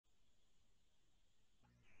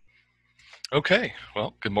Okay,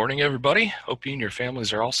 well, good morning, everybody. Hope you and your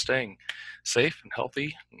families are all staying safe and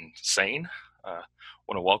healthy and sane.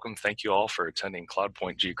 Want to thank you all for attending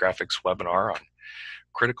Cloudpoint Geographics webinar on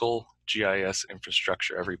critical GIS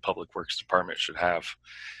infrastructure every public works department should have.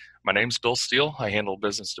 My name's Bill Steele. I handle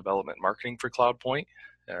business development marketing for Cloudpoint.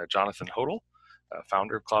 Jonathan Hodel,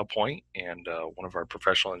 founder of Cloudpoint and one of our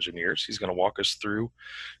professional engineers. He's going to walk us through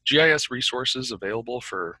GIS resources available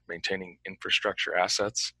for maintaining infrastructure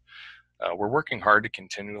assets. We're working hard to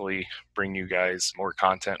continually bring you guys more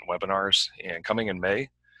content and webinars, and coming in May,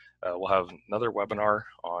 we'll have another webinar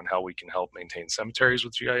on how we can help maintain cemeteries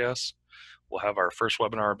with GIS. We'll have our first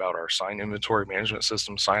webinar about our sign inventory management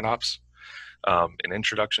system, Sign-Ops, an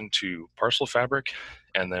introduction to Parcel Fabric,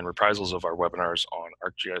 and then reprisals of our webinars on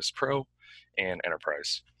ArcGIS Pro and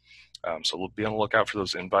Enterprise. So we'll be on the lookout for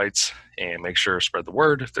those invites, and make sure to spread the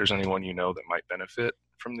word. If there's anyone you know that might benefit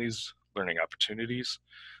from these learning opportunities,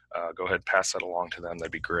 go ahead and pass that along to them.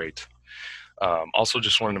 That'd be great. Also,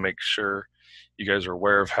 just wanted to make sure you guys are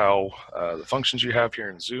aware of how the functions you have here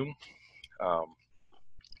in Zoom.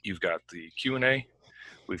 You've got the Q&A,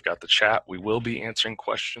 we've got the chat. We will be answering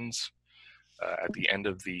questions at the end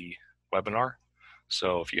of the webinar.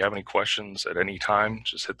 So if you have any questions at any time,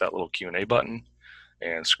 just hit that little Q&A button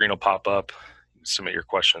and screen will pop up. Submit your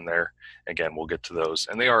question there. Again, we'll get to those,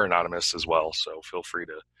 and they are anonymous as well, so feel free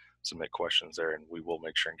to submit questions there, and we will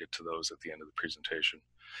make sure and get to those at the end of the presentation.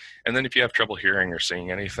 And then if you have trouble hearing or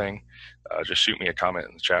seeing anything, just shoot me a comment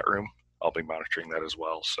in the chat room. I'll be monitoring that as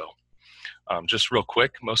well. So just real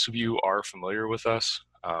quick, most of you are familiar with us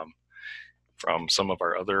from some of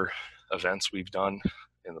our other events we've done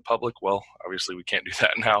in the public. Well, obviously we can't do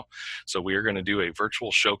that now. So we are going to do a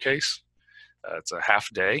virtual showcase. It's a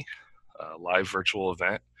half day live virtual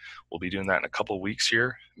event. We'll be doing that in a couple weeks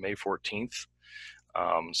here, May 14th.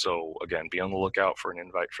 So again, be on the lookout for an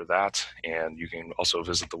invite for that. And you can also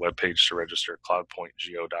visit the webpage to register at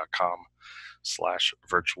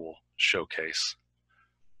cloudpointgeo.com/virtual showcase.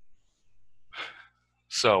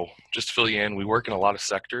 So just to fill you in, we work in a lot of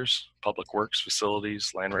sectors: public works,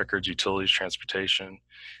 facilities, land records, utilities, transportation,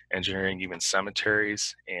 engineering, even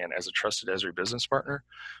cemeteries. And as a trusted Esri business partner,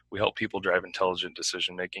 we help people drive intelligent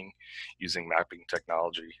decision-making using mapping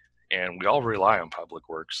technology. And we all rely on public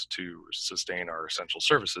works to sustain our essential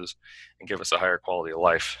services and give us a higher quality of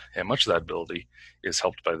life. And much of that ability is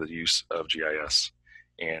helped by the use of GIS.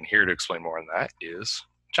 And here to explain more on that is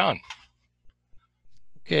John.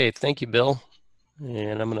 Okay, thank you, Bill.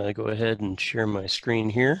 And I'm going to go ahead and share my screen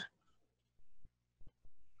here.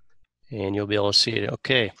 And you'll be able to see it.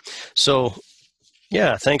 Okay, so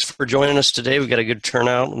yeah, thanks for joining us today. We got a good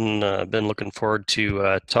turnout, and been looking forward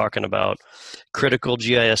to talking about critical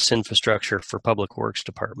GIS infrastructure for public works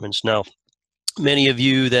departments. Now, many of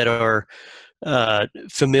you that are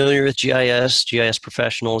familiar with GIS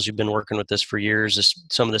professionals, you've been working with this for years.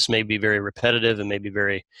 Some of this may be very repetitive and maybe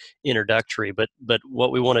very introductory, but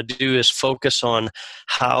what we want to do is focus on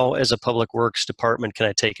how, as a public works department, can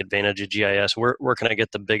I take advantage of GIS? Where can I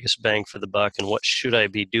get the biggest bang for the buck, and what should I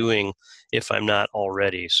be doing if I'm not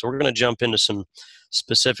already? So we're going to jump into some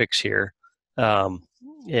specifics here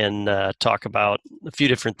and talk about a few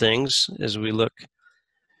different things as we look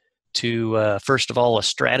to, first of all, a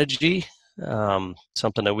strategy.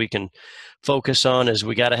 Something that we can focus on is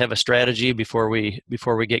we got to have a strategy before we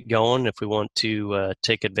get going if we want to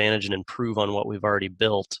take advantage and improve on what we've already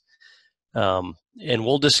built. And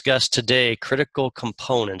we'll discuss today critical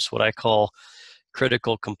components, what I call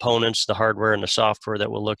critical components, the hardware and the software that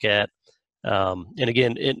we'll look at. And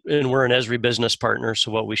again, and we're an Esri business partner, so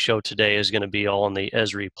what we show today is going to be all on the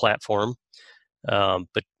Esri platform.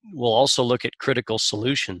 But we'll also look at critical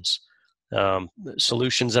solutions.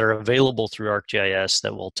 Solutions that are available through ArcGIS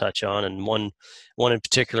that we'll touch on, and one in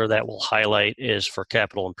particular that we'll highlight is for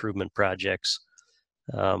capital improvement projects.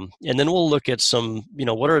 And then we'll look at some,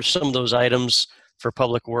 what are some of those items for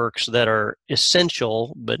public works that are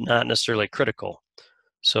essential but not necessarily critical.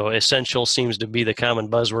 So essential seems to be the common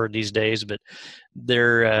buzzword these days, but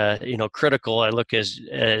they're critical I look as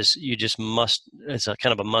you just must, it's a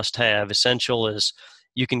kind of a must-have. Essential is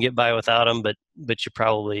you can get by without them, but you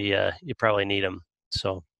probably need them.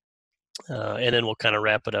 So, and then we'll kind of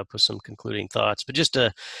wrap it up with some concluding thoughts. But just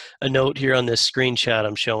a note here on this screenshot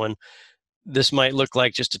I'm showing. This might look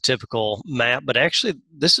like just a typical map, but actually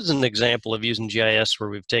this is an example of using GIS where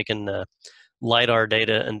we've taken LiDAR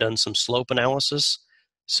data and done some slope analysis.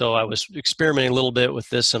 So I was experimenting a little bit with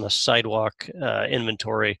this in a sidewalk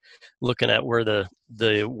inventory, looking at where the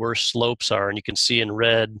worst slopes are, and you can see in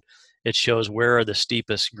red it shows where are the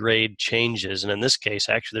steepest grade changes. And in this case,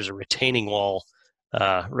 actually, there's a retaining wall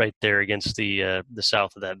right there against the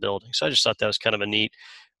south of that building. So I just thought that was kind of a neat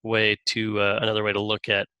way to another way to look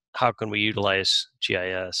at how can we utilize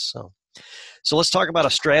GIS. So let's talk about a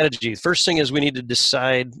strategy. First thing is we need to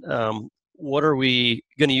decide what are we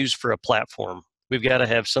going to use for a platform. We've got to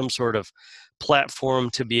have some sort of platform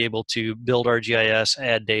to be able to build our GIS,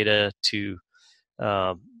 add data to,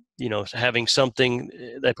 having something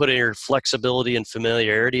that put in here, flexibility and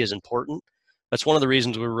familiarity is important. That's one of the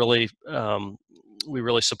reasons we really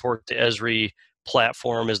support the Esri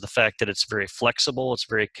platform, is the fact that it's very flexible, it's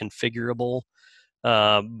very configurable,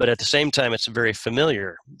 but at the same time, it's very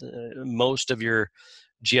familiar. Most of your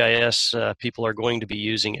GIS people are going to be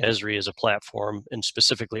using Esri as a platform, and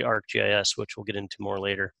specifically ArcGIS, which we'll get into more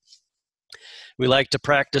later. We like to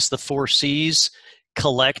practice the 4 C's: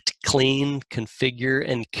 collect, clean, configure,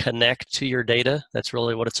 and connect to your data. That's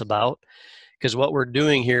really what it's about. Because what we're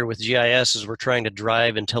doing here with GIS is we're trying to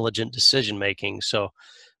drive intelligent decision making. So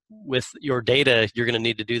with your data, you're going to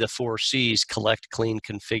need to do the 4 C's: collect, clean,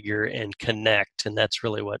 configure, and connect. And that's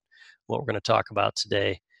really what we're going to talk about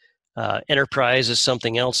today. Enterprise is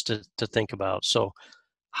something else to think about. So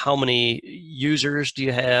how many users do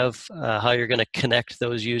you have? How you're going to connect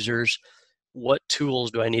those users? What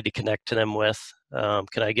tools do I need to connect to them with?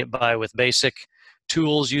 Can I get by with basic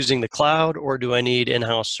tools using the cloud, or do I need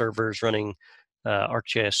in-house servers running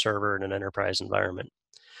ArcGIS server in an enterprise environment?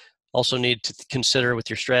 Also need to consider with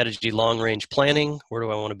your strategy long-range planning. Where do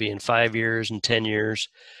I want to be in 5 years and 10 years?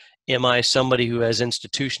 Am I somebody who has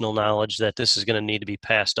institutional knowledge that this is going to need to be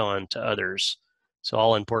passed on to others? So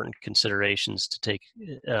all important considerations to take.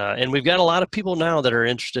 And we've got a lot of people now that are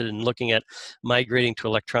interested in looking at migrating to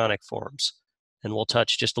electronic forms. And we'll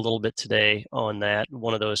touch just a little bit today on that.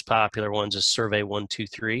 One of those popular ones is Survey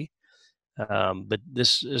 123. But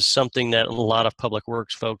this is something that a lot of public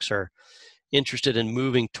works folks are interested in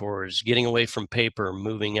moving towards, getting away from paper,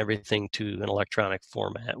 moving everything to an electronic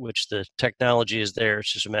format, which the technology is there.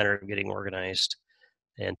 It's just a matter of getting organized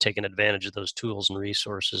and taking advantage of those tools and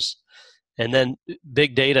resources. And then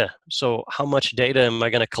big data. So how much data am I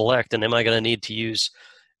going to collect, and am I going to need to use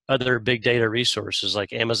other big data resources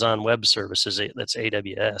like Amazon Web Services, that's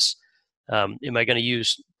AWS? Am I going to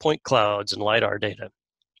use point clouds and LiDAR data?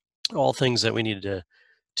 All things that we need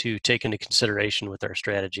to take into consideration with our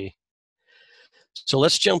strategy. So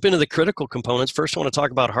let's jump into the critical components. First, I want to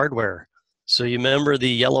talk about hardware. So you remember the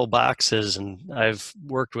yellow boxes, and I've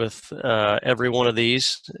worked with every one of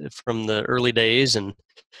these from the early days. And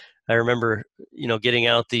I remember, getting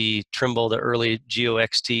out the Trimble, the early Geo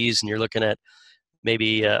XTs, and you're looking at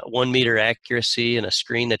maybe 1 meter accuracy and a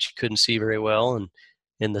screen that you couldn't see very well, and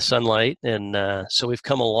in the sunlight. And so we've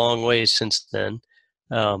come a long way since then.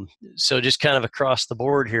 So just kind of across the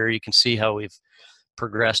board here, you can see how we've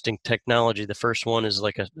progressed in technology. The first one is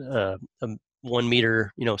like a 1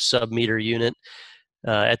 meter, sub-meter unit.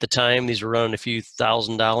 At the time, these were running a few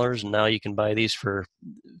 $1,000s, and now you can buy these for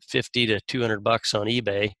 $50 to $200 on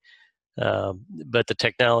eBay. But the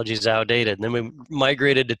technology is outdated. And then we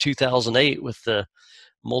migrated to 2008 with the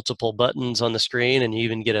multiple buttons on the screen, and you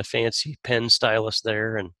even get a fancy pen stylus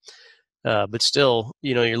there. And but still,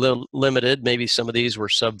 you're limited. Maybe some of these were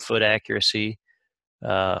sub-foot accuracy.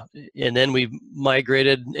 And then we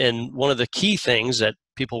migrated, and one of the key things that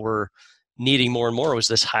people were needing more and more was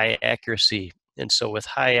this high accuracy. And so with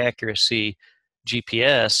high accuracy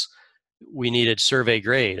GPS, we needed survey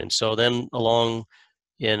grade. And so then along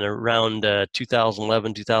in around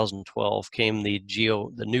 2011, 2012 came the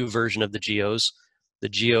new version of the Geos, the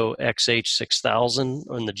Geo XH6000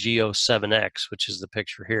 and the Geo 7X, which is the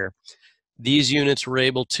picture here. These units were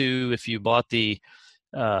able to, if you buy the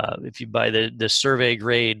survey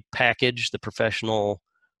grade package, the professional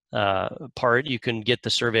part, you can get the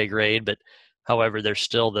survey grade. But however, there's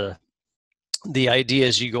still the idea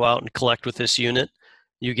is you go out and collect with this unit,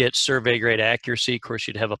 you get survey grade accuracy. Of course,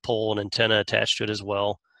 you'd have a pole and antenna attached to it as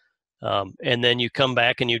well. And then you come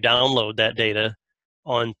back and you download that data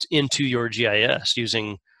into your GIS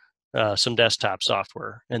using some desktop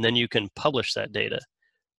software. And then you can publish that data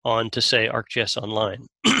onto, say, ArcGIS Online.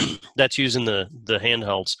 That's using the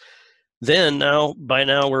handhelds. Then by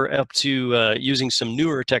now we're up to using some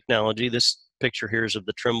newer technology. This picture here is of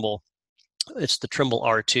the Trimble. It's the Trimble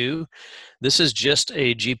R2. This is just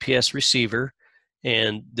a GPS receiver,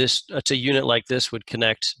 and it's a unit like this would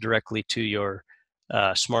connect directly to your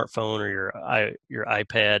smartphone or your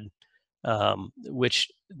iPad. Which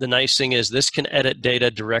the nice thing is this can edit data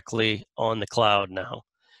directly on the cloud now.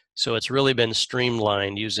 So it's really been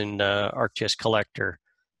streamlined using ArcGIS Collector.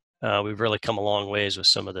 We've really come a long ways with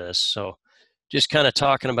some of this. So just kind of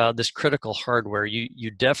talking about this critical hardware,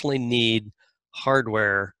 you definitely need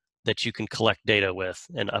hardware that you can collect data with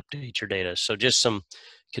and update your data. So just some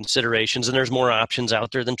considerations, and there's more options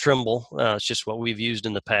out there than Trimble. It's just what we've used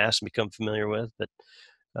in the past and become familiar with, but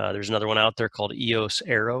there's another one out there called EOS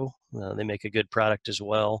Aero. They make a good product as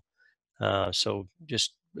well. So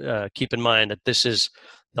just keep in mind that this is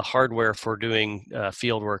the hardware for doing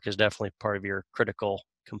field work is definitely part of your critical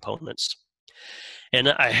components. And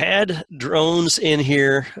I had drones in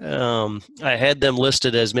here. I had them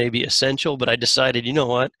listed as maybe essential, but I decided, you know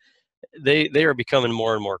what, they are becoming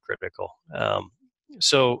more and more critical.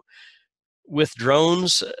 So with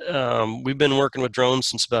drones, we've been working with drones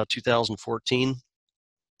since about 2014,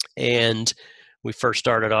 and we first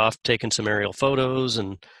started off taking some aerial photos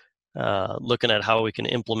and looking at how we can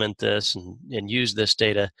implement this and use this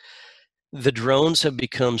data. The drones have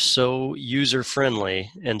become so user friendly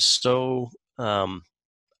and so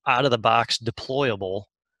out of the box deployable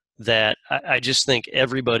that I just think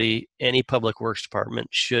everybody, any public works department,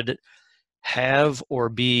 should have or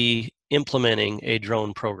be implementing a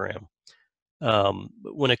drone program.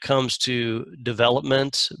 When it comes to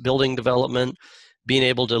development, building development, being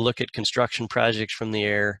able to look at construction projects from the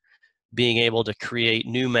air, being able to create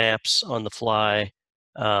new maps on the fly,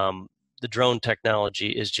 the drone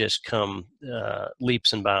technology has just come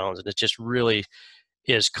leaps and bounds, and it just really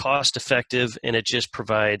is cost effective, and it just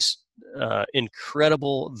provides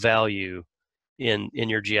incredible value in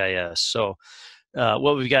your GIS. So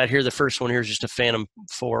what we've got here, the first one here is just a Phantom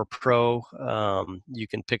 4 Pro. You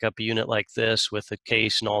can pick up a unit like this with a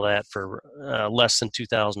case and all that for less than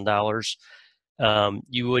 $2,000.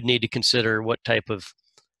 You would need to consider what type of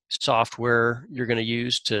software you're going to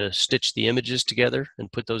use to stitch the images together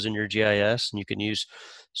and put those in your GIS. And you can use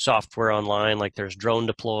software online, like there's Drone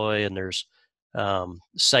Deploy, and there's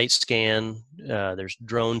Site Scan, there's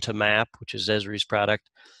Drone to Map, which is Esri's product.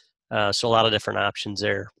 So a lot of different options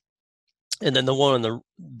there. And then the one on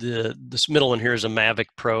this middle one here is a Mavic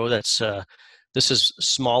Pro. That's this is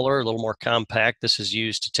smaller, a little more compact. This is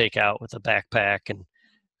used to take out with a backpack and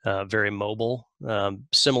very mobile,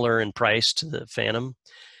 similar in price to the Phantom.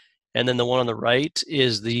 And then the one on the right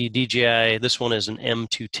is the DJI. This one is an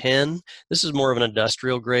M210. This is more of an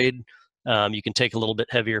industrial grade. You can take a little bit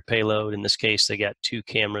heavier payload. In this case, they got 2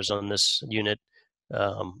 cameras on this unit,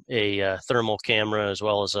 a thermal camera as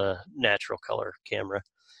well as a natural color camera.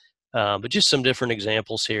 But just some different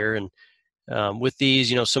examples here. And with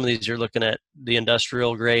these, some of these you're looking at the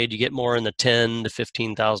industrial grade. You get more in the $10,000 to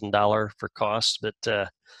 $15,000 for costs, but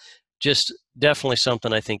just definitely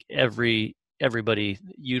something I think everybody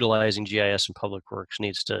utilizing GIS and public works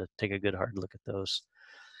needs to take a good hard look at those.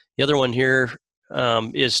 The other one here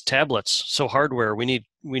is tablets. So hardware, we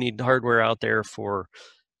need hardware out there for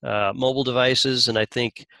mobile devices, and I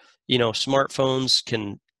think smartphones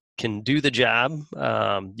can do the job.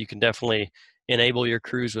 You can definitely enable your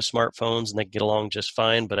crews with smartphones and they get along just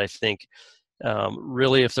fine. But I think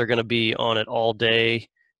really if they're going to be on it all day,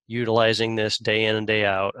 utilizing this day in and day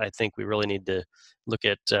out, I think we really need to look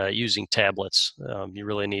at using tablets. You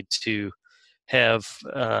really need to have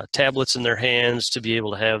tablets in their hands to be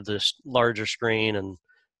able to have this larger screen and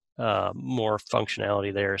more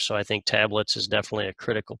functionality there. So I think tablets is definitely a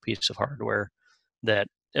critical piece of hardware that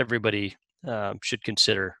everybody should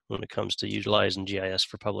consider when it comes to utilizing GIS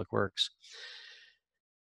for public works.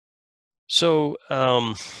 So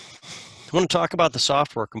I want to talk about the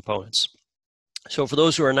software components. So for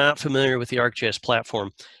those who are not familiar with the ArcGIS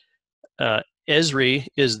platform, Esri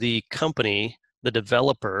is the company, the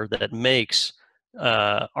developer that makes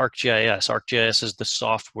ArcGIS. ArcGIS is the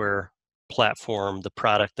software platform, the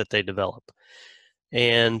product that they develop.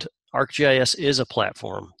 And ArcGIS is a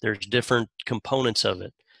platform. There's different components of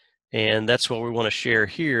it. And that's what we want to share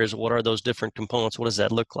here is what are those different components? What does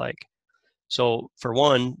that look like? So for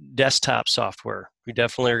one, desktop software. We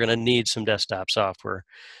definitely are going to need some desktop software.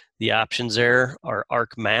 The options there are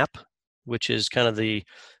ArcMap, which is kind of the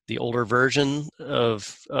older version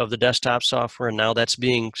of the desktop software, and now that's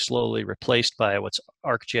being slowly replaced by what's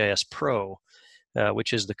ArcGIS Pro,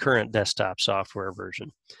 which is the current desktop software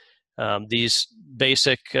version. These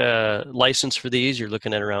basic license for these, you're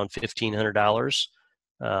looking at around $1,500,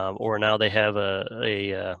 or now they have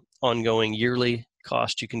a ongoing yearly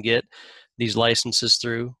cost you can get these licenses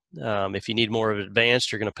through. If you need more of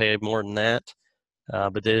advanced, you're going to pay more than that.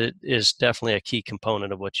 But it is definitely a key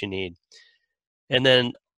component of what you need. And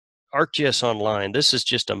then ArcGIS Online, this is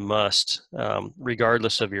just a must,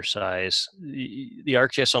 regardless of your size. The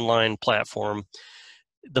ArcGIS Online platform,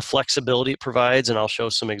 the flexibility it provides, and I'll show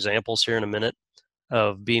some examples here in a minute,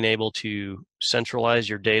 of being able to centralize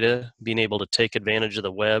your data, being able to take advantage of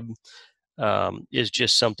the web, is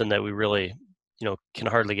just something that we really, can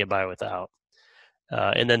hardly get by without.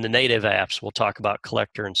 And then the native apps, we'll talk about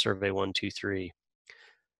Collector and Survey 1, 2, 3.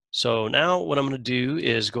 So now what I'm going to do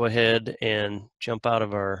is go ahead and jump out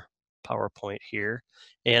of our PowerPoint here,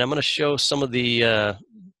 and I'm going to show some of the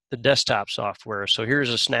desktop software. So here's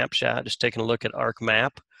a snapshot, just taking a look at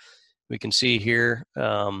ArcMap. We can see here,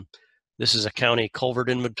 this is a county culvert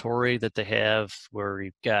inventory that they have where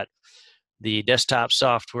you've got the desktop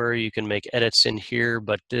software. You can make edits in here,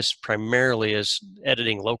 but this primarily is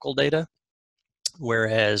editing local data.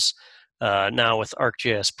 Whereas now with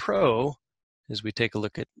ArcGIS Pro, as we take a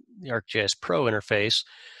look at the ArcGIS Pro interface,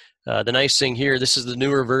 the nice thing here, this is the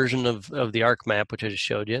newer version of the ArcMap, which I just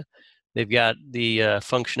showed you. They've got the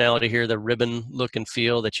functionality here, the ribbon look and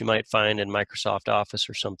feel that you might find in Microsoft Office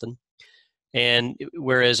or something. And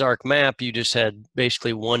whereas ArcMap, you just had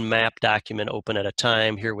basically one map document open at a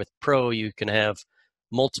time, here with Pro, you can have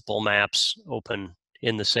multiple maps open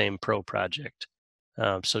in the same Pro project.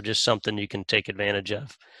 So just something you can take advantage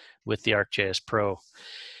of with the ArcGIS Pro.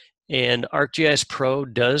 And ArcGIS Pro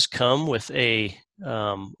does come with a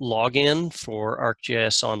login for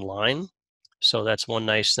ArcGIS Online. So that's one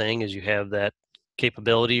nice thing, is you have that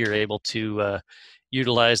capability. You're able to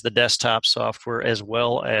utilize the desktop software as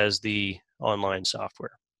well as the online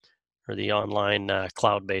software, or the online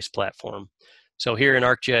cloud-based platform. So here in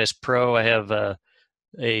ArcGIS Pro, I have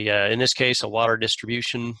in this case, a water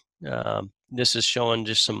distribution. This is showing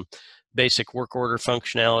just some basic work order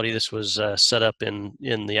functionality. This was set up in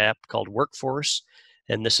the app called Workforce,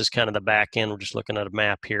 and this is kind of the back end. We're just looking at a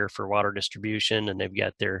map here for water distribution, and they've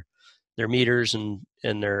got their meters and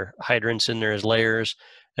their hydrants in there as layers,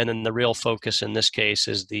 and then the real focus in this case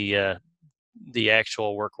is the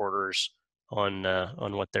actual work orders on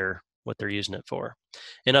what they're using it for.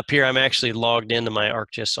 And up here, I'm actually logged into my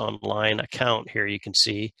ArcGIS Online account here, you can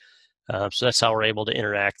see. So that's how we're able to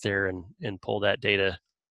interact there and pull that data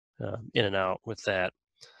in and out with that.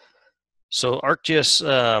 So ArcGIS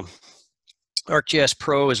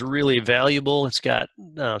Pro is really valuable. It's got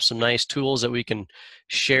some nice tools that we can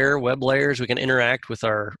share web layers. We can interact with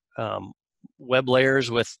our web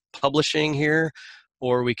layers with publishing here,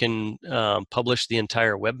 or we can publish the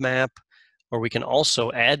entire web map, or we can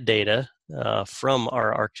also add data from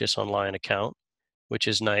our ArcGIS Online account, which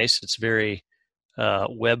is nice. It's very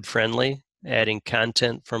web friendly, adding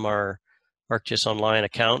content from our ArcGIS Online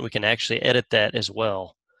account. We can actually edit that as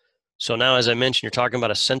well. So now, as I mentioned, you're talking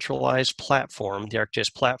about a centralized platform, the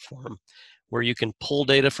ArcGIS platform, where you can pull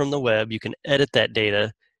data from the web, you can edit that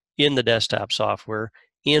data in the desktop software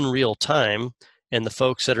in real time, and the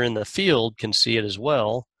folks that are in the field can see it as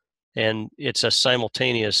well. And it's a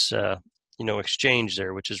simultaneous exchange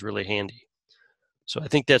there, which is really handy. So I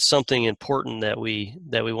think that's something important that we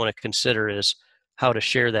want to consider, is how to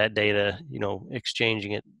share that data,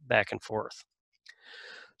 exchanging it back and forth.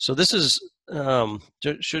 So this is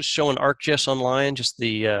just showing ArcGIS Online, just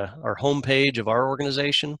the our homepage of our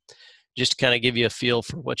organization, just to kind of give you a feel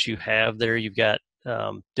for what you have there. You've got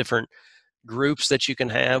different groups that you can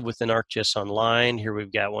have within ArcGIS Online. Here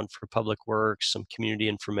we've got one for public works, some community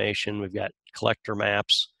information. We've got collector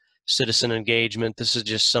maps, citizen engagement. This is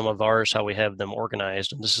just some of ours, how we have them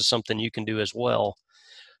organized. And this is something you can do as well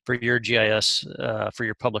for your GIS, for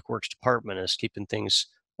your public works department, is keeping things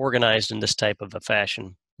organized in this type of a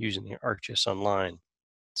fashion using the ArcGIS Online.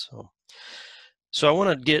 So I want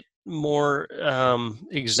to get more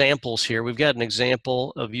examples here. We've got an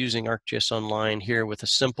example of using ArcGIS Online here with a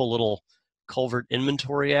simple little culvert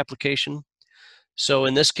inventory application. So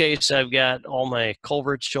in this case, I've got all my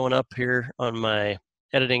culverts showing up here on my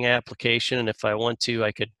editing application, and if I want to,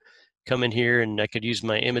 I could come in here and I could use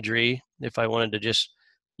my imagery. If I wanted to just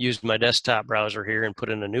use my desktop browser here and put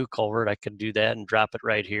in a new culvert, I could do that and drop it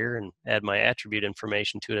right here and add my attribute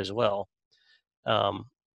information to it as well.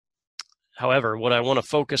 However, what I want to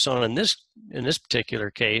focus on in this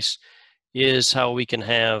particular case is how we can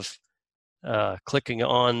have clicking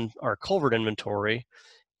on our culvert inventory.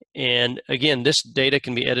 And again, this data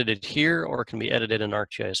can be edited here or it can be edited in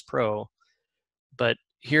ArcGIS Pro. But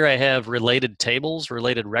here I have related tables,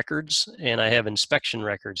 related records, and I have inspection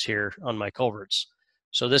records here on my culverts.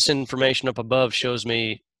 So this information up above shows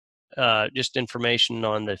me just information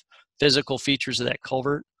on the physical features of that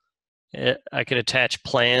culvert. I could attach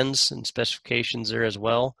plans and specifications there as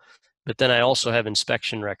well, but then I also have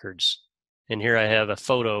inspection records. And here I have a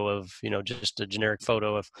photo of, just a generic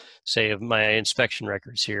photo of, say, of my inspection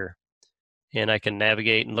records here. And I can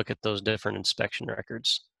navigate and look at those different inspection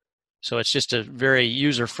records. So it's just a very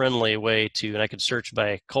user-friendly way to, and I could search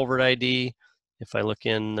by culvert ID. If I look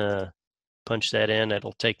in, punch that in,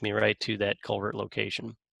 it'll take me right to that culvert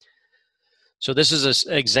location. So this is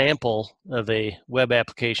an example of a web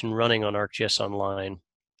application running on ArcGIS Online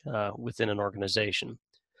within an organization.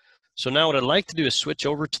 So now what I'd like to do is switch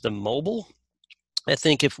over to the mobile. I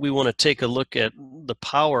think if we want to take a look at the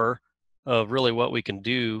power of really what we can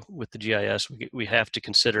do with the GIS, we have to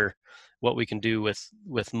consider what we can do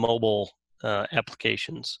with mobile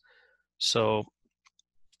applications. So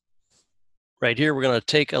right here, we're going to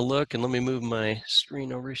take a look, and let me move my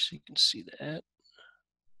screen over so you can see that.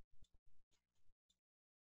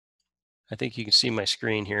 I think you can see my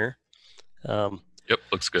screen here. Yep,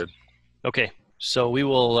 looks good. Okay, so we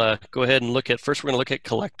will go ahead and look at, first we're going to look at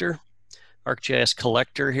collector, ArcGIS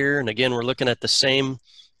collector here. And again, we're looking at the same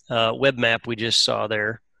web map we just saw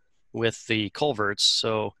there with the culverts.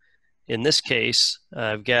 So in this case,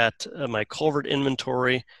 I've got my culvert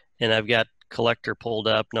inventory and I've got collector pulled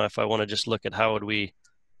up. Now, if I want to just look at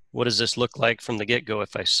what does this look like from the get-go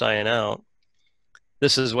if I sign out?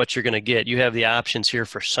 This is what you're going to get. You have the options here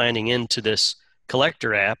for signing into this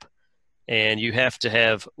collector app, and you have to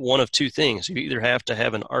have one of two things. You either have to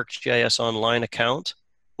have an ArcGIS Online account,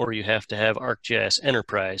 or you have to have ArcGIS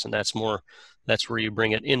Enterprise, and that's where you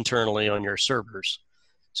bring it internally on your servers.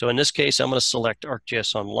 So in this case, I'm going to select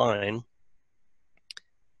ArcGIS Online,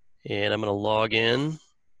 and I'm going to log in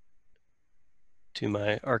to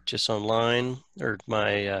my ArcGIS Online, or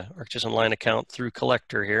my ArcGIS Online account through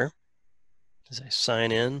Collector here as I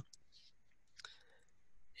sign in.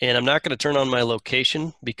 And I'm not going to turn on my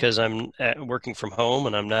location because I'm working from home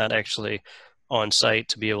and I'm not actually on site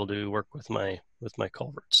to be able to work with my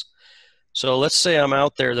culverts. So let's say I'm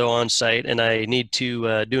out there though on site and I need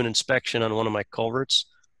to do an inspection on one of my culverts,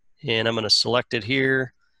 and I'm going to select it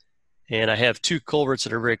here. And I have two culverts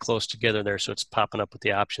that are very close together there, so it's popping up with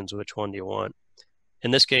the options. Which one do you want?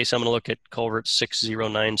 In this case, I'm going to look at culvert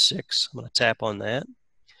 6096. I'm going to tap on that.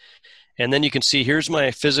 And then you can see here's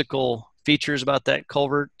my physical features about that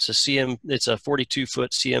culvert. It's a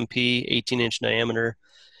 42-foot CMP, 18-inch diameter.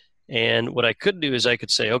 And what I could do is I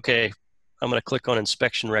could say, okay, I'm going to click on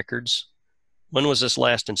inspection records. When was this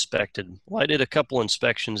last inspected? Well, I did a couple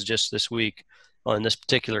inspections just this week on this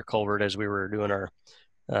particular culvert as we were doing our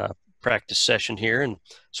practice session here. And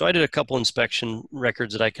so I did a couple inspection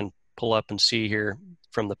records that I can pull up and see here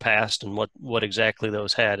from the past and what exactly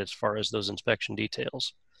those had as far as those inspection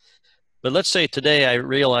details. But let's say today I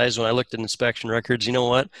realized when I looked at inspection records, you know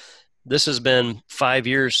what? This has been 5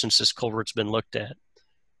 years since this culvert's been looked at,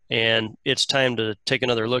 and it's time to take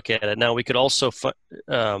another look at it. Now, we could also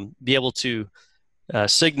be able to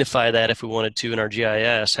signify that if we wanted to in our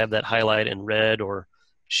GIS, have that highlight in red or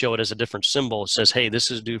show it as a different symbol. It says, hey,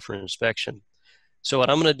 this is due for inspection. So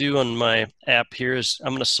what I'm going to do on my app here is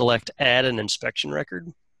I'm going to select add an inspection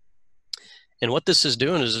record. And what this is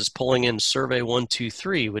doing is it's pulling in Survey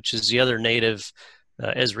 123, which is the other native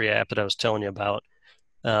Esri app that I was telling you about.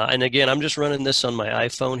 And again, I'm just running this on my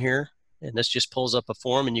iPhone here, and this just pulls up a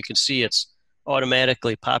form, and you can see it's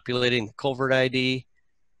automatically populating the culvert ID,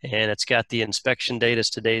 and it's got the inspection date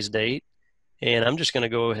as today's date. And I'm just going to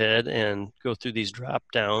go ahead and go through these drop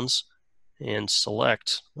downs and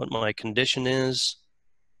select what my condition is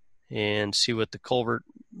and see what the culvert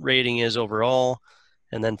rating is overall.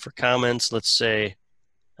 And then for comments, let's say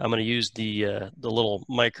I'm going to use the little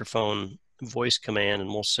microphone voice command,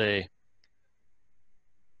 and we'll say,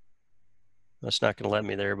 that's not going to let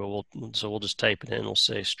me there, but we'll just type it in. We'll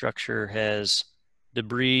say structure has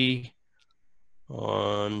debris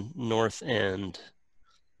on north end.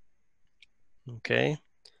 Okay,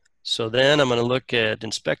 so then I'm going to look at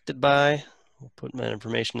inspected by. We'll put my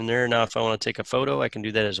information in there. Now, if I want to take a photo, I can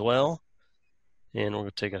do that as well. And we're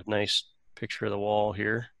going to take a nice picture of the wall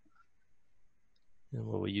here. And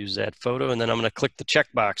we'll use that photo. And then I'm going to click the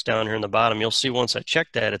checkbox down here in the bottom. You'll see once I check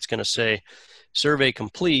that, it's going to say survey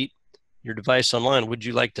complete, your device online. Would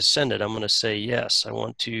you like to send it? I'm going to say yes. I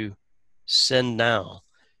want to send now,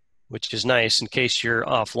 which is nice. In case you're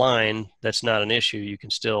offline, that's not an issue. You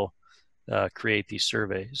can still create these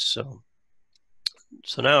surveys.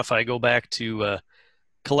 So now if I go back to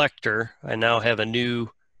collector, I now have a new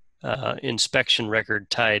inspection record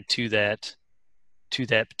tied to that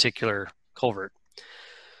particular culvert.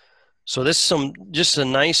 So this is just a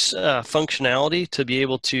nice functionality to be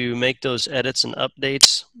able to make those edits and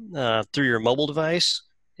updates through your mobile device.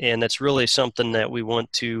 And that's really something that we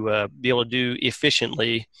want to be able to do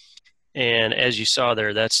efficiently. And as you saw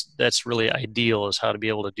there, that's really ideal, is how to be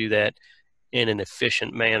able to do that in an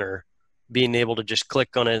efficient manner, being able to just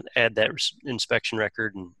click on it, add that inspection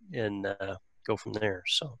record, and go from there.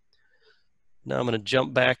 So now I'm going to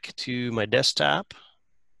jump back to my desktop.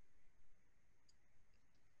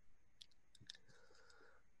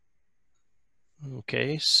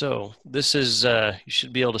 Okay, so this is, you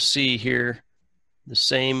should be able to see here the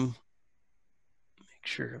same, make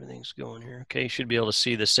sure everything's going here. Okay, you should be able to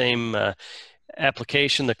see the same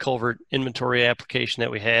application, the culvert inventory application that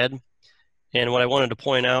we had. And what I wanted to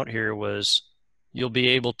point out here was you'll be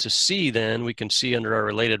able to see then, we can see under our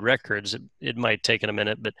related records, it might take a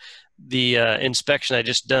minute, but the inspection I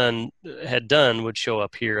just had done would show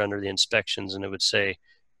up here under the inspections, and it would say,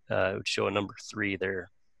 it would show a number 3 there.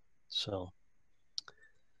 So,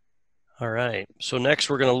 all right. So next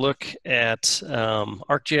we're going to look at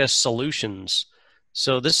ArcGIS solutions.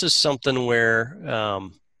 So this is something where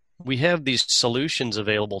we have these solutions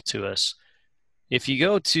available to us. If you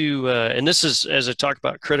go to, and this is as I talk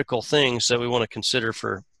about critical things that we want to consider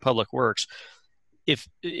for public works,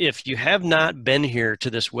 if you have not been here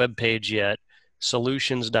to this web page yet,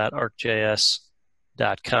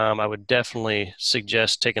 solutions.arcgis.com, I would definitely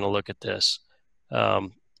suggest taking a look at this.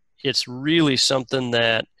 It's really something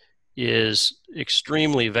that is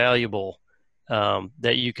extremely valuable,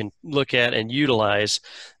 that you can look at and utilize,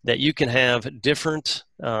 that you can have different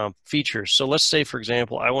features. So let's say, for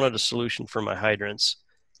example, I wanted a solution for my hydrants.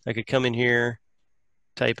 I could come in here,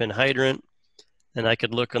 type in hydrant, and I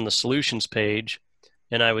could look on the solutions page,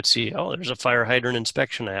 and I would see, oh, there's a fire hydrant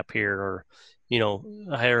inspection app here, or, you know,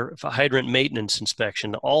 a hydrant maintenance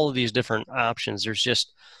inspection, all of these different options. There's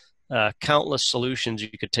just countless solutions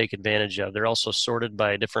you could take advantage of. They're also sorted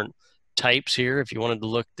by different types here. If you wanted to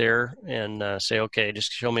look there and say, okay,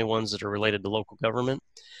 just show me ones that are related to local government.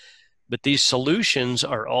 But these solutions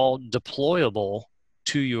are all deployable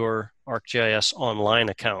to your ArcGIS Online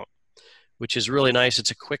account, which is really nice.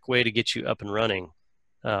 It's a quick way to get you up and running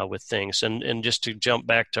with things. And just to jump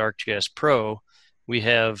back to ArcGIS Pro, we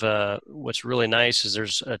have what's really nice is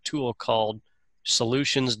there's a tool called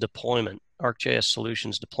Solutions Deployment, ArcGIS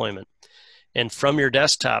Solutions Deployment. And from your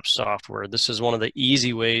desktop software, this is one of the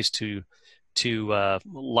easy ways to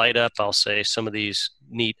light up, I'll say, some of these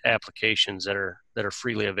neat applications that are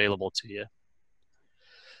freely available to you.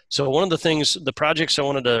 So one of the things, the projects I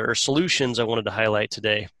wanted to, or solutions I wanted to highlight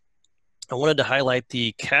today, I wanted to highlight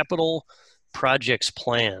the capital projects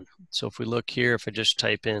plan. So if we look here, if I just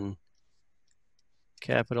type in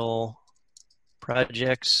capital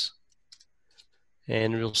projects,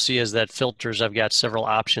 and you'll see as that filters, I've got several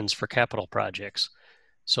options for capital projects.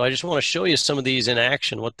 So I just want to show you some of these in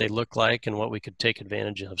action, what they look like and what we could take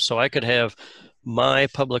advantage of. So I could have my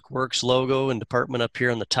Public Works logo and department up here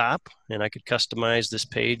on the top, and I could customize this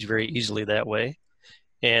page very easily that way.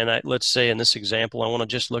 And let's say in this example, I want to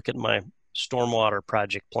just look at my stormwater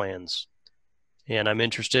project plans. And I'm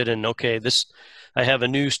interested in, okay, I have a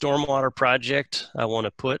new stormwater project I want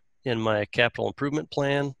to put in my capital improvement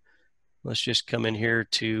plan. Let's just come in here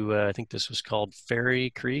to, I think this was called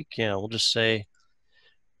Ferry Creek. Yeah, we'll just say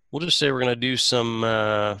we're going to do some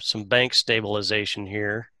bank stabilization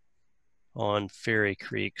here on Ferry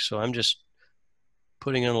Creek. So I'm just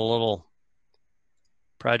putting in a little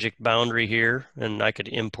project boundary here, and I could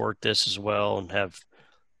import this as well and have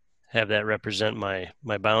that represent my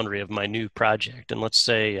boundary of my new project. And let's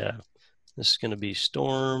say this is going to be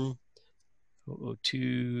Storm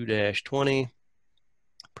 002-20.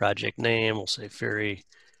 Project name, we'll say Ferry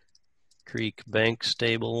Creek Bank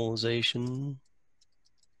Stabilization.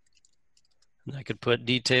 And I could put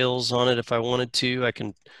details on it if I wanted to. I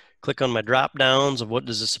can click on my drop downs of what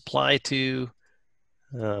does this apply to,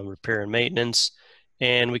 repair and maintenance.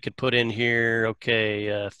 And we could put in here,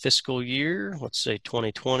 okay, fiscal year, let's say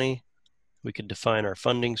 2020. We could define our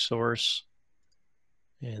funding source.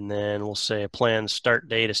 And then we'll say a plan start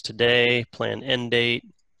date is today, plan end date.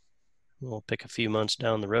 We'll pick a few months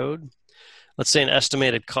down the road. Let's say an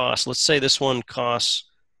estimated cost. Let's say this one costs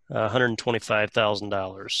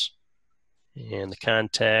 $125,000. And the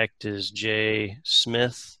contact is J.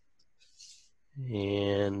 Smith.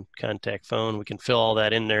 And contact phone, we can fill all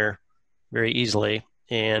that in there very easily.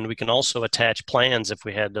 And we can also attach plans if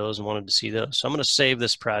we had those and wanted to see those. So I'm going to save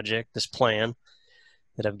this project, this plan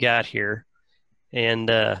that I've got here.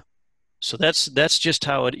 And so that's just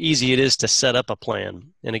how easy it is to set up a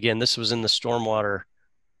plan. And again, this was in the stormwater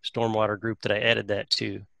group that I added that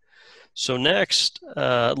to. So next,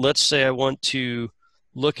 let's say I want to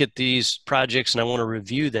look at these projects and I want to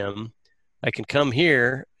review them. I can come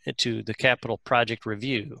here to the capital project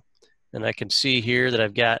review, and I can see here that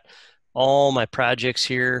I've got all my projects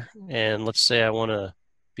here. And let's say I want to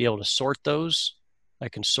be able to sort those. I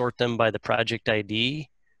can sort them by the project ID.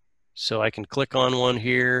 So I can click on one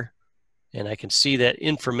here, and I can see that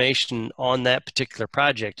information on that particular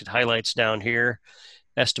project. It highlights down here,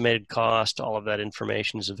 estimated cost, all of that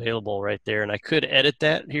information is available right there. And I could edit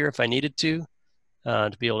that here if I needed to.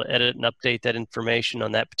 to be able to edit and update that information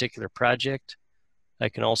on that particular project. I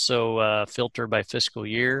can also filter by fiscal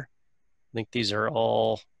year. I think these are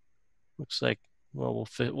all, looks like, well,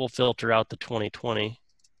 we'll filter out the 2020.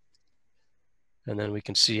 And then we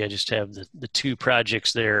can see I just have the 2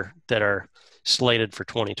 projects there that are slated for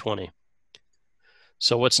 2020.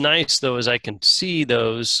 So what's nice though is I can see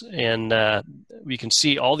those, and we can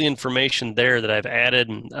see all the information there that I've added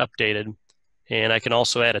and updated. And I can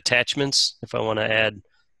also add attachments. If I want to add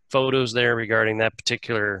photos there regarding that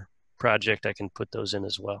particular project, I can put those in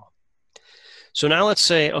as well. So now let's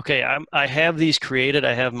say, okay, I have these created,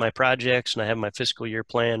 I have my projects and I have my fiscal year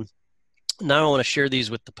plan. Now I want to share these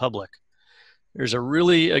with the public. There's a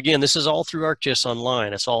really, again, this is all through ArcGIS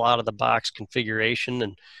Online. It's all out of the box configuration,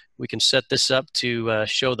 and we can set this up to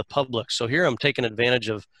show the public. So here I'm taking advantage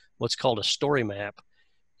of what's called a story map.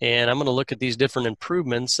 And I'm going to look at these different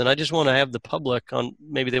improvements, and I just want to have the public on,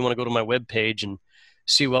 maybe they want to go to my web page and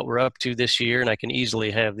see what we're up to this year, and I can easily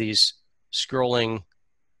have these scrolling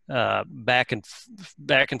back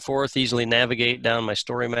and forth, easily navigate down my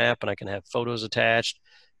story map, and I can have photos attached.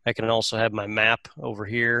 I can also have my map over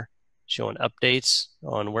here showing updates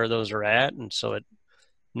on where those are at, and so it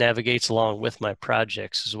navigates along with my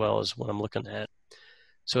projects as well as what I'm looking at.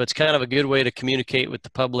 So it's kind of a good way to communicate with the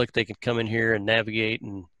public. They can come in here and navigate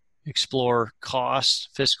and explore costs,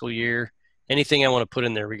 fiscal year, anything I want to put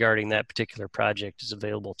in there regarding that particular project is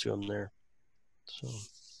available to them there.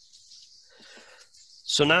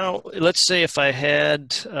 So now let's say if I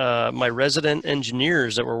had my resident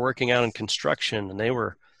engineers that were working out in construction, and they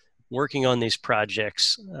were working on these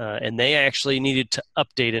projects and they actually needed to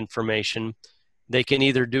update information. They can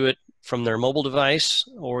either do it from their mobile device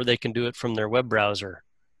or they can do it from their web browser.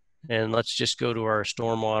 And let's just go to our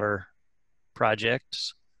stormwater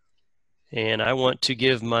projects. And I want to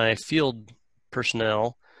give my field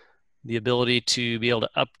personnel the ability to be able to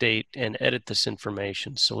update and edit this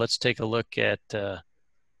information. So let's take a look at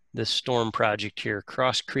this storm project here,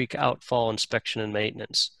 Cross Creek Outfall Inspection and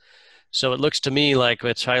Maintenance. So it looks to me like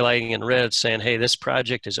it's highlighting in red saying, hey, this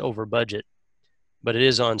project is over budget, but it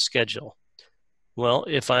is on schedule. Well,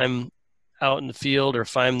 if I'm out in the field or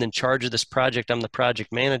if I'm in charge of this project, I'm the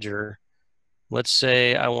project manager. Let's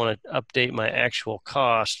say I want to update my actual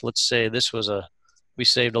cost. Let's say this was we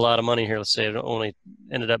saved a lot of money here. Let's say it only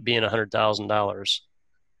ended up being $100,000,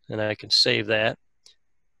 and I can save that.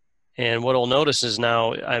 And what I'll notice is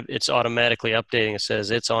now it's automatically updating. It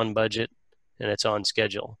says it's on budget and it's on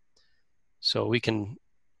schedule. So we can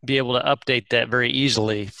be able to update that very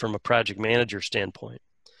easily from a project manager standpoint.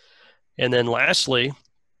 And then lastly,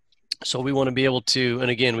 so we want to be able to, and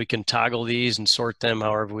again, we can toggle these and sort them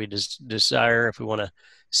however we desire. If we want to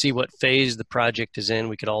see what phase the project is in,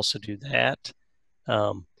 we could also do that.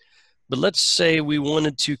 But let's say we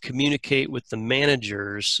wanted to communicate with the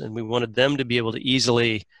managers and we wanted them to be able to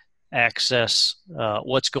easily access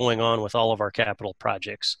what's going on with all of our capital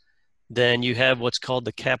projects. Then you have what's called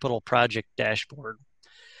the Capital Project Dashboard.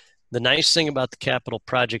 The nice thing about the Capital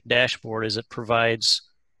Project Dashboard is it provides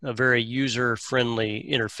a very user-friendly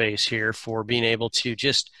interface here for being able to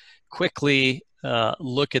just quickly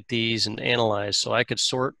look at these and analyze. So I could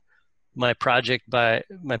sort my projects by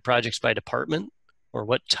department or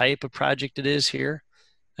what type of project it is here.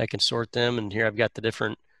 I can sort them, and here I've got the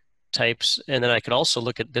different types, and then I could also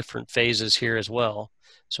look at different phases here as well.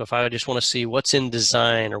 So if I just want to see what's in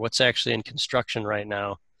design or what's actually in construction right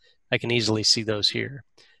now, I can easily see those here.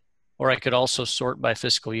 Or I could also sort by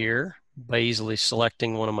fiscal year by easily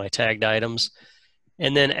selecting one of my tagged items.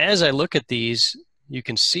 And then as I look at these, you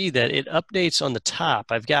can see that it updates on the top.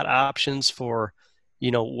 I've got options for,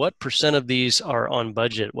 what percent of these are on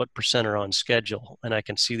budget, what percent are on schedule. And I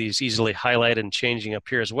can see these easily highlighted and changing up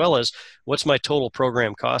here, as well as what's my total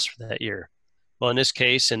program cost for that year. Well, in this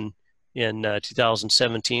case, in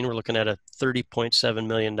 2017, we're looking at a $30.7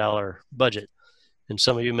 million budget. And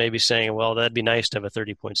some of you may be saying, well, that'd be nice to have a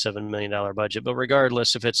 $30.7 million budget. But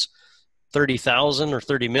regardless, if it's 30,000 or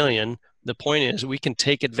 30 million, the point is we can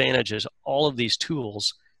take advantage of all of these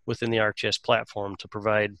tools within the ArcGIS platform to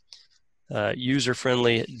provide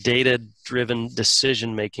user-friendly, data-driven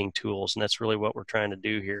decision-making tools. And that's really what we're trying to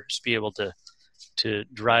do here, is be able to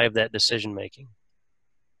drive that decision-making.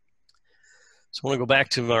 So I want to go back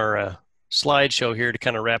to our slideshow here to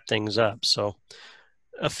kind of wrap things up. So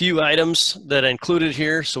a few items that I included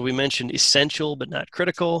here. So we mentioned essential but not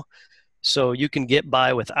critical. So you can get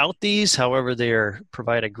by without these. However, they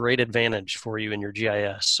provide a great advantage for you in your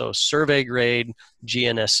GIS. So survey grade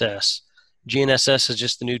GNSS. GNSS is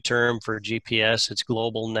just the new term for GPS. It's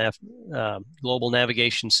global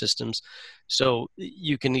navigation systems. So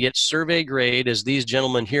you can get survey grade, as these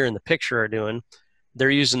gentlemen here in the picture are doing. they're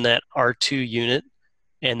using that R2 unit,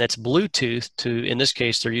 and that's Bluetooth to, in this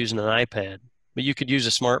case, they're using an iPad. But you could use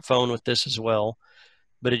a smartphone with this as well.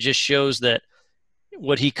 But it just shows that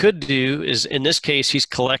what he could do is, in this case, he's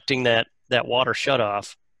collecting that water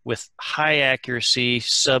shutoff with high accuracy,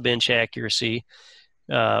 sub-inch accuracy,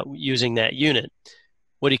 using that unit.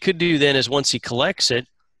 What he could do then is, once he collects it,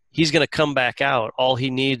 he's going to come back out. All he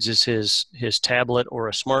needs is his tablet or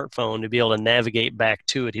a smartphone to be able to navigate back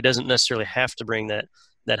to it. He doesn't necessarily have to bring that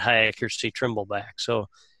high accuracy Trimble back. So it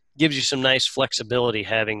gives you some nice flexibility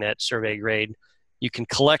having that survey grade. You can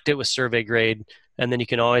collect it with survey grade, and then you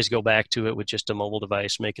can always go back to it with just a mobile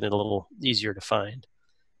device, making it a little easier to find,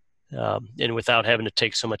 and without having to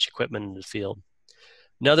take so much equipment into the field.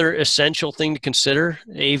 Another essential thing to consider,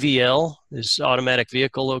 AVL, is automatic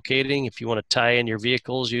vehicle locating. If you want to tie in your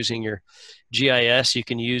vehicles using your GIS, you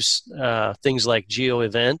can use things like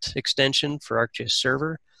GeoEvent extension for ArcGIS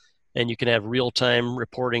Server, and you can have real-time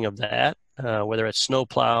reporting of that, whether it's snow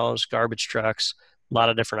plows, garbage trucks, a lot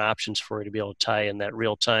of different options for you to be able to tie in that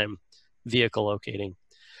real-time vehicle locating.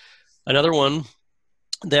 Another one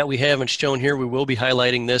that we haven't shown here, we will be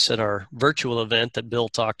highlighting this at our virtual event that Bill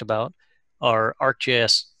talked about. Our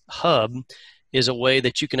ArcGIS Hub is a way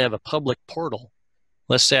that you can have a public portal.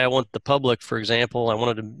 Let's say I want the public, for example, I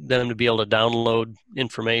wanted them to be able to download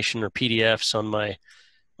information or PDFs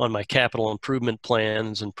on my capital improvement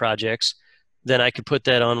plans and projects. Then I could put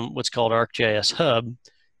that on what's called ArcGIS Hub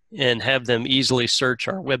and have them easily search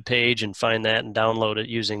our webpage and find that and download it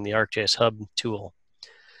using the ArcGIS Hub tool.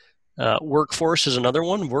 Workforce is another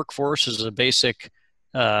one. Workforce is a basic,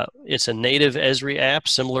 it's a native Esri app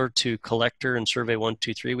similar to Collector and Survey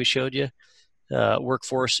 123 we showed you.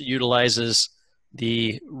 Workforce utilizes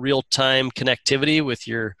the real-time connectivity with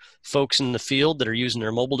your folks in the field that are using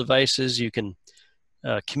their mobile devices. You can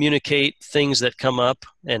communicate things that come up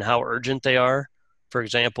and how urgent they are. For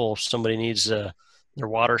example, if somebody needs their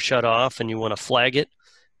water shut off and you want to flag it,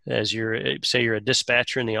 as say you're a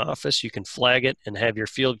dispatcher in the office, you can flag it and have your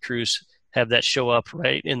field crews have that show up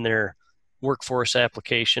right in their Workforce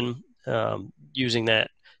application, using that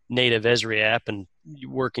native Esri app and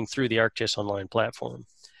working through the ArcGIS Online platform.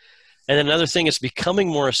 And then another thing that's becoming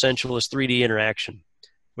more essential is 3D interaction,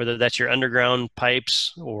 whether that's your underground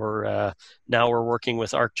pipes or now we're working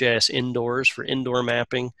with ArcGIS Indoors for indoor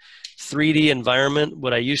mapping. 3D environment,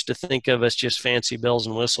 what I used to think of as just fancy bells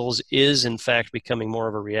and whistles, is in fact becoming more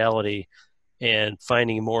of a reality and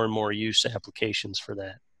finding more and more use applications for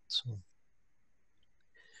that.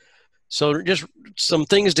 So just some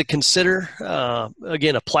things to consider.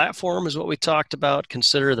 Again, a platform is what we talked about.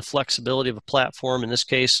 Consider the flexibility of a platform. In this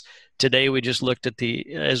case, today we just looked at the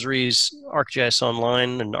Esri's ArcGIS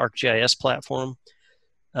Online and ArcGIS platform,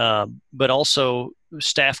 but also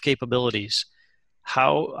staff capabilities.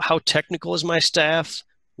 How technical is my staff?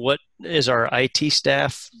 What is our IT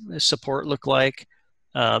staff support look like?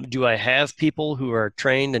 Do I have people who are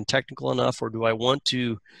trained and technical enough, or do I want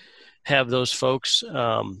to have those folks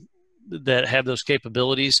that have those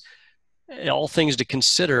capabilities? All things to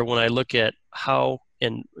consider when I look at how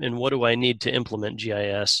and what do I need to implement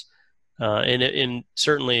GIS. And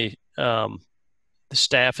certainly the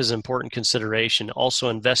staff is an important consideration. Also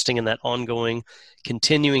investing in that ongoing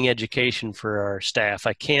continuing education for our staff.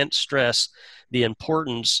 I can't stress the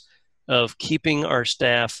importance of keeping our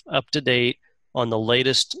staff up to date on the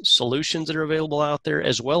latest solutions that are available out there,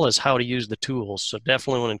 as well as how to use the tools. So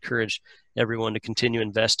definitely want to encourage everyone to continue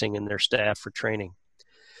investing in their staff for training.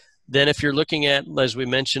 Then if you're looking at, as we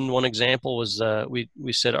mentioned, one example was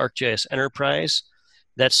we said ArcGIS Enterprise.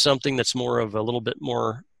 That's something that's more of a little bit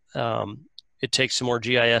more, it takes some more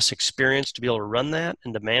GIS experience to be able to run that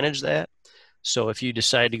and to manage that. So if you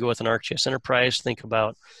decide to go with an ArcGIS Enterprise, think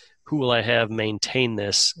about who will I have maintain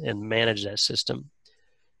this and manage that system.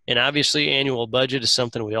 And obviously annual budget is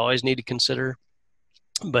something we always need to consider,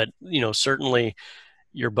 but certainly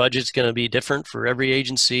your budget's going to be different for every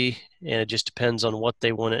agency, and it just depends on what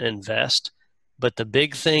they want to invest. But the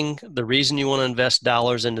big thing, the reason you want to invest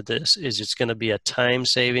dollars into this is it's going to be a time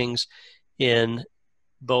savings in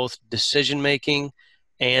both decision making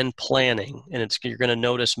and planning. And you're going to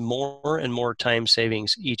notice more and more time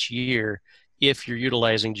savings each year if you're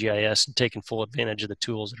utilizing GIS and taking full advantage of the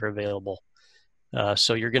tools that are available.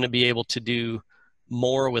 So you're going to be able to do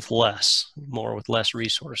more with less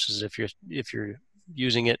resources if you're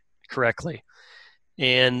using it correctly.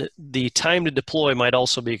 And the time to deploy might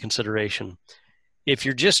also be a consideration. If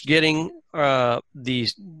you're just getting going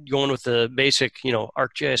with the basic,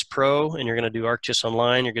 ArcGIS Pro, and you're going to do ArcGIS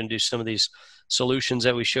Online, you're going to do some of these solutions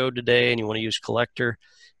that we showed today, and you want to use Collector,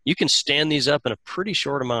 you can stand these up in a pretty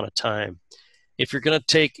short amount of time. if you're going to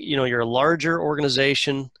take, you're a larger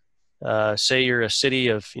organization, say you're a city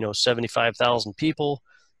of 75,000 people,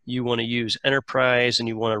 you want to use enterprise and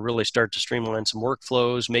you want to really start to streamline some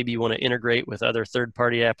workflows. Maybe you want to integrate with other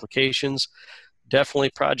third-party applications. Definitely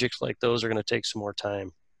projects like those are going to take some more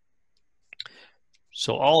time.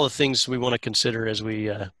 So all the things we want to consider as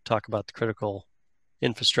we talk about the critical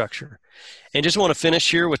infrastructure. And just want to finish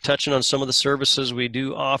here with touching on some of the services we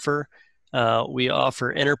do offer. We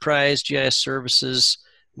offer enterprise GIS services.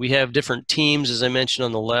 We have different teams, as I mentioned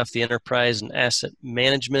on the left, the enterprise and asset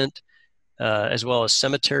management, as well as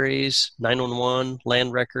cemeteries, 911,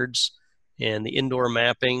 land records, and the indoor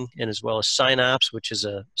mapping, and as well as Sign-Ops, which is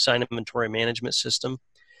a sign inventory management system.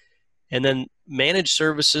 And then managed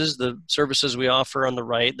services, the services we offer on the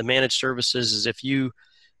right, the managed services is if you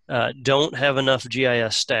don't have enough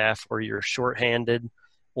GIS staff, or you're shorthanded,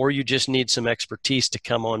 or you just need some expertise to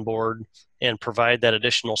come on board and provide that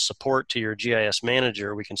additional support to your GIS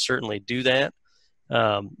manager, we can certainly do that.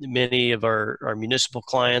 Many of our municipal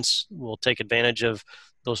clients will take advantage of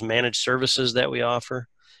those managed services that we offer.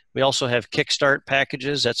 We also have Kickstart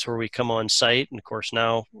packages. That's where we come on site. And of course,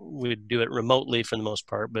 now we do it remotely for the most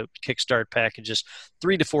part, but Kickstart packages,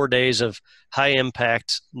 3 to 4 days of high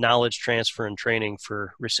impact knowledge transfer and training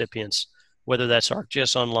for recipients, whether that's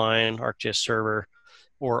ArcGIS Online, ArcGIS Server,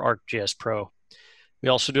 or ArcGIS Pro. We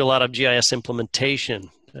also do a lot of GIS implementation.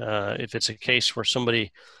 If it's a case where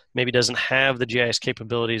somebody maybe doesn't have the GIS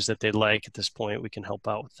capabilities that they'd like at this point, we can help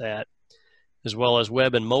out with that. As well as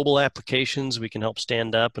web and mobile applications, we can help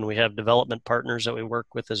stand up, and we have development partners that we work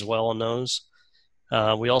with as well on those.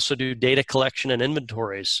 We also do data collection and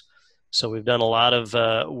inventories. So we've done a lot of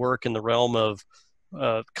work in the realm of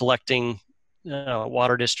collecting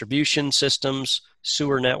water distribution systems,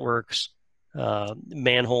 sewer networks,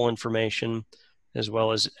 manhole information, as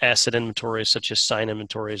well as asset inventories such as sign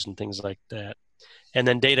inventories and things like that. And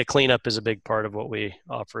then data cleanup is a big part of what we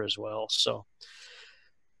offer as well. So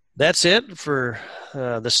that's it for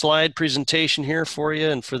the slide presentation here for you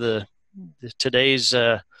and for today's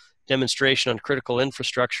demonstration on critical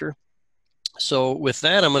infrastructure. So with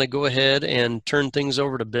that, I'm going to go ahead and turn things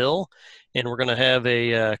over to Bill, and we're going to have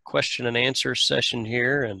a question and answer session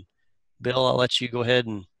here. And Bill, I'll let you go ahead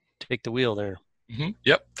and take the wheel there.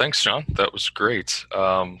 Yep, thanks, John. That was great.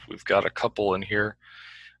 We've got a couple in here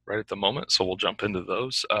right at the moment, so we'll jump into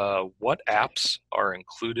those. What apps are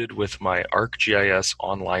included with my ArcGIS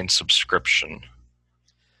Online subscription?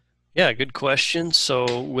 Yeah, good question.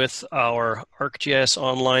 So with our ArcGIS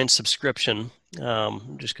Online subscription,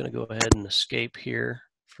 I'm just going to go ahead and escape here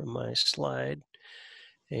from my slide,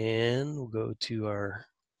 and we'll go to our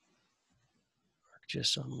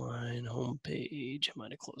ArcGIS Online homepage. I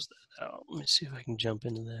might have closed that out. Let me see if I can jump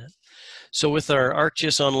into that. So with our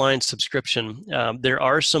ArcGIS Online subscription, there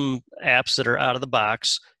are some apps that are out of the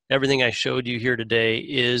box. Everything I showed you here today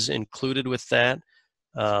is included with that.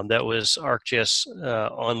 That was ArcGIS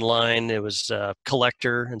Online. It was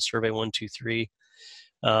Collector and Survey 123.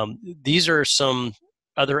 These are some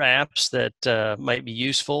other apps that might be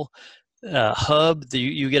useful. Hub,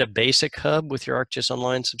 you get a basic hub with your ArcGIS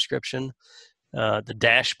Online subscription. The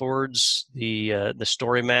dashboards, the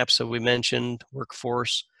story maps that we mentioned,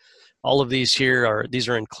 workforce, all of these here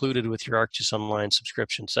are included with your ArcGIS Online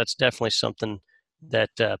subscription. So that's definitely something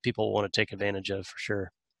that people want to take advantage of for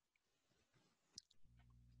sure.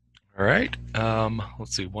 All right,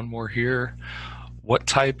 let's see, one more here. What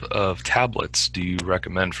type of tablets do you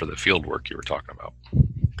recommend for the field work you were talking about?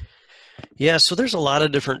 Yeah, so there's a lot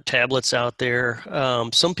of different tablets out there.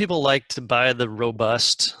 Some people like to buy the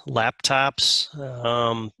robust laptops.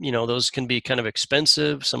 Those can be kind of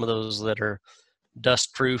expensive. Some of those that are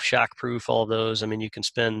dust-proof, shock-proof, all of those. I mean, you can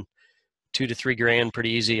spend $2 to $3 grand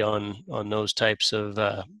pretty easy on those types of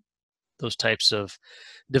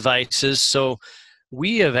devices. So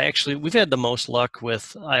we've had the most luck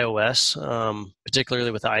with iOS, particularly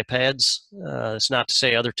with iPads. It's not to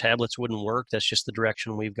say other tablets wouldn't work. That's just the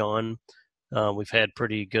direction we've gone. We've had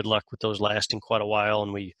pretty good luck with those lasting quite a while,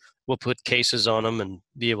 and we'll put cases on them and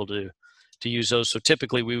be able to use those. So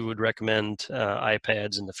typically we would recommend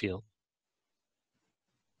iPads in the field.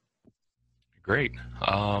 Great.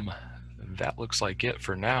 That looks like it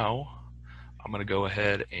for now. I'm going to go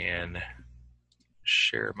ahead and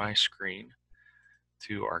share my screen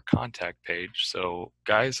to our contact page. So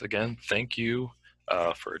guys, again, thank you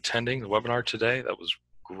for attending the webinar today. That was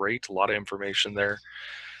great. A lot of information there.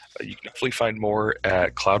 You can definitely find more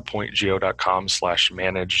at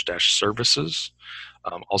cloudpointgeo.com/manage-services.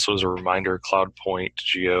 Also, as a reminder,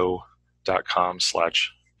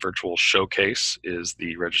 cloudpointgeo.com/virtual showcase is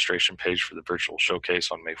the registration page for the virtual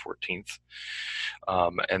showcase on May 14th.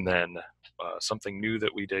 And then something new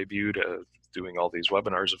that we debuted, doing all these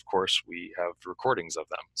webinars, of course, we have recordings of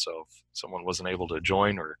them. So if someone wasn't able to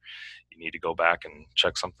join, or you need to go back and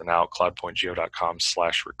check something out,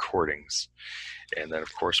 cloudpointgeo.com/recordings. And then,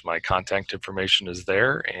 of course, my contact information is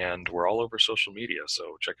there, and we're all over social media,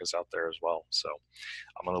 so check us out there as well. So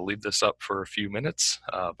I'm going to leave this up for a few minutes,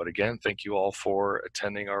 but again, thank you all for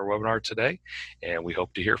attending our webinar today, and we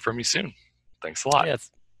hope to hear from you soon. Thanks a lot. Yeah,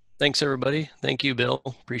 thanks everybody. Thank you, Bill.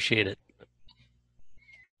 Appreciate it.